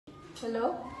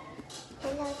Hello.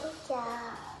 Hello, teacher.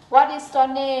 What is your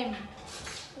name?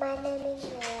 My name is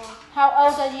Miêu. How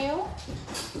old are you?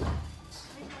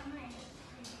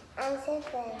 I'm 7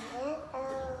 years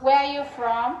old. Where are you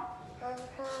from? I'm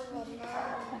from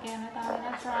Vietnam. Okay, nói to lên.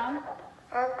 I'm from.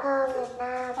 I'm from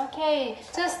Vietnam. Okay,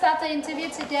 to start the interview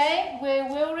today, we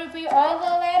will review all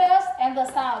the letters and the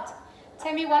sound.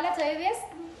 Tell me what letter is this?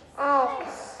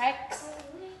 X. X.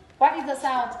 What is the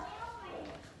sound?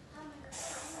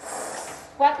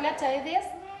 What letter is this?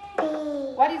 P.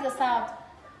 What is the sound?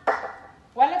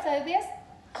 What letter is this?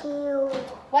 Q.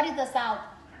 What is the sound?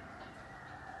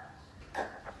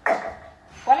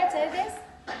 What letter is this?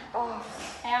 S.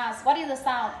 S. What is the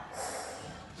sound?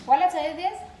 What letter is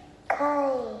this? K.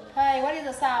 K. What is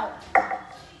the sound?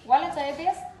 What letter is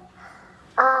this?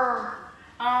 R.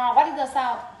 R. What is the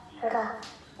sound? R.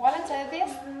 What letter is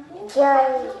this? J.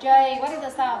 J. What is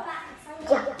the sound?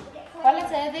 J. What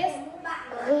letter is this?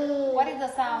 V. What is the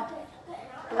sound?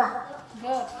 V.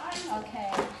 Good.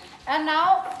 Okay. And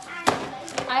now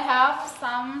I have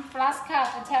some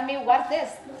flashcards to tell me what's this?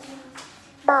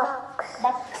 Box.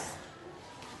 Box.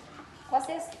 What's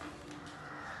this?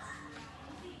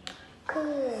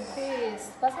 Quiz.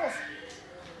 Quiz. What's this?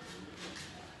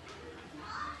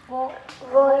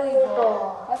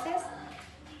 Volleyball. What's this?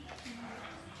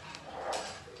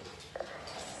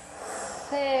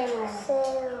 Thiệu.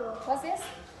 Cell. What's this?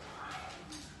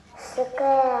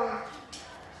 Square.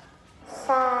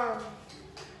 Sand.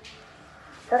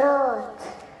 Road.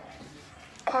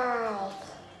 Kite.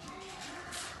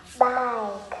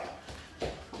 Bike.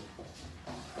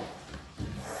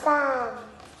 Sun.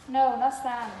 No, not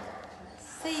sun.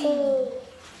 Sea. Sea.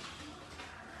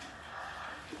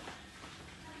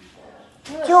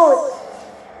 Good. Juice.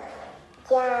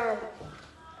 Jam.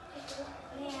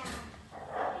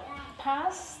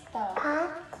 Pasta.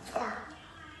 Pasta.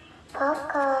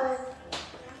 Popcorn.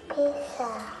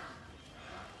 Pizza.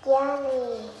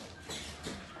 Jelly.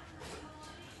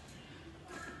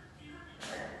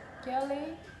 Jelly.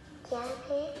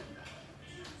 Jelly.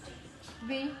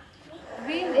 Village.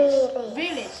 Village.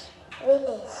 Village.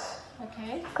 Village.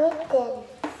 Okay. Question.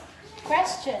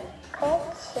 Question.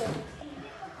 Question.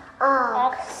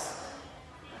 Ox.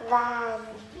 Van.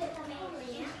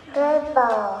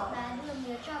 Rainbow.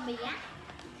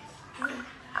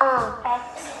 Ox. Ox.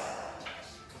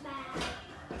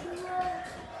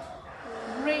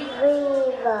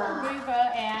 River. River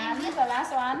and the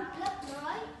last one?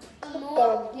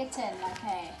 Kitten. Kitten.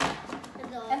 Okay.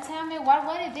 And tell me what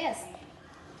word is this?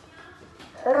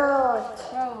 Road.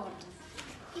 Road.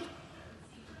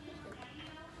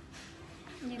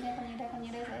 Nhìn đây, con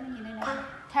nhìn đây, nhìn đây này.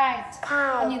 Kite.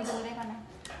 Con nhìn từ đây con này.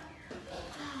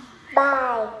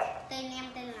 Bike. Tên em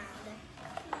tên là đây.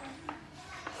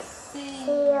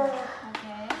 Seal.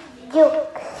 Okay. Dục.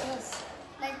 Yes.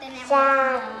 Đây tên em.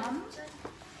 Jam.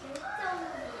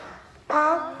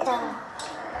 Pasta.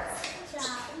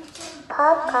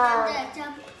 Popcorn.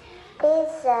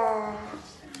 Pizza.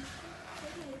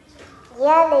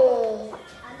 Jelly.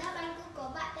 Ở lớp anh cũng có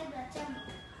bạn tên là Trâm.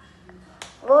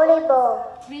 Volleyball.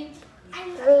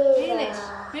 Anh Village.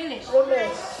 River. Village.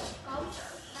 Village. có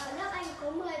ở lớp anh có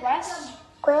 10 bạn West. Trâm.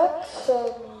 Question.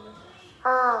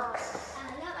 Ox. Ở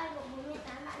lớp anh có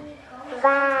 48 bạn nhưng có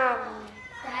Van.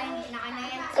 Thì anh nói này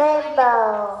em.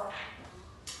 Rainbow.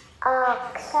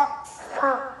 Ox. Fox.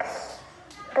 Fox.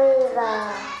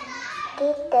 River.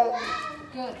 Kitten.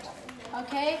 Good.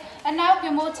 Okay. And now we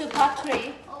move to part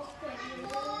 3.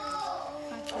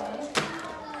 Okay.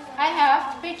 I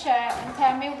have picture and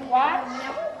tell me what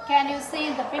can you see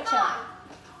in the picture?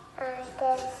 I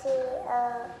can see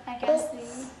a I can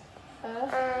see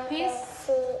a piece.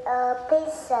 see a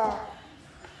pizza.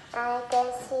 I can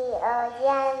see a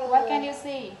jelly. What can you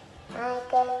see? I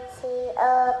can see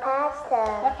a pasta.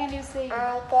 What can you see?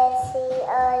 I can see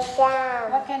a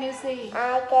jam. What can you see?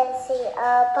 I can see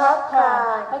a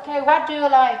popcorn. Okay, what do you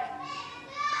like?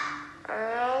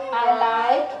 I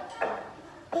like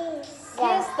pizza.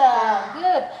 pizza.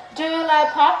 Good. Do you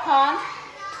like popcorn?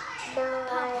 No,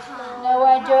 I don't. No,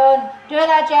 I don't. Do you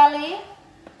like jelly?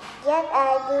 Yes,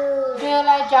 I do. Do you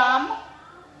like jam?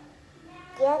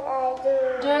 Yes, I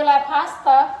do. Do you like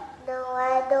pasta? No,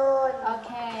 I don't.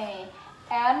 Okay.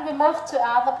 And we move to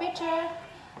other picture.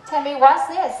 Tell me what's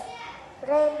this?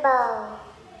 Rainbow.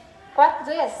 What's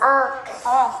this? Ox.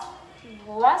 Oh.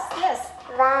 What's this?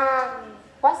 Van.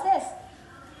 What's this?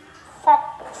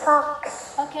 Fox.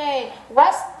 Fox. Okay.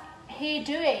 What's he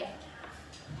doing?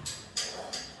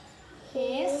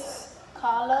 He's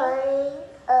color. Calling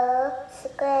a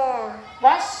square.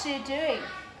 What's she doing?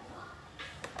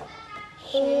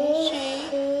 She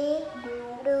She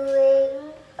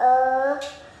doing a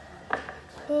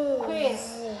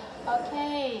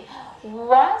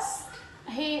What's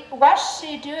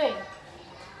she doing?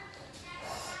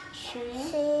 She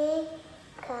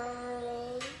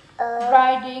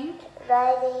Riding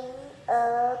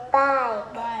a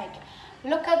bike. bike.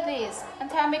 Look at this. And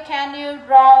tell me, can you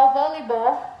draw a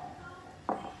volleyball?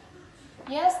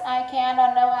 Yes, I can,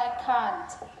 or no, I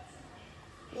can't.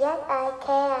 Yes, I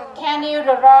can. Can you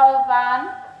draw a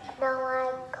van? No,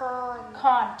 I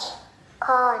can't.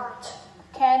 Can't.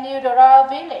 Can you draw a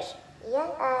village?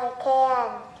 Yes, I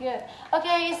can. Good.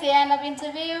 Okay, it's the end of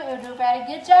interview. You do very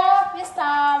good job this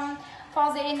time.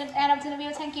 For the end of the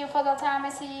interview, thank you for the time. I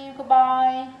see you.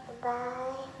 Goodbye.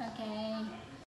 Bye.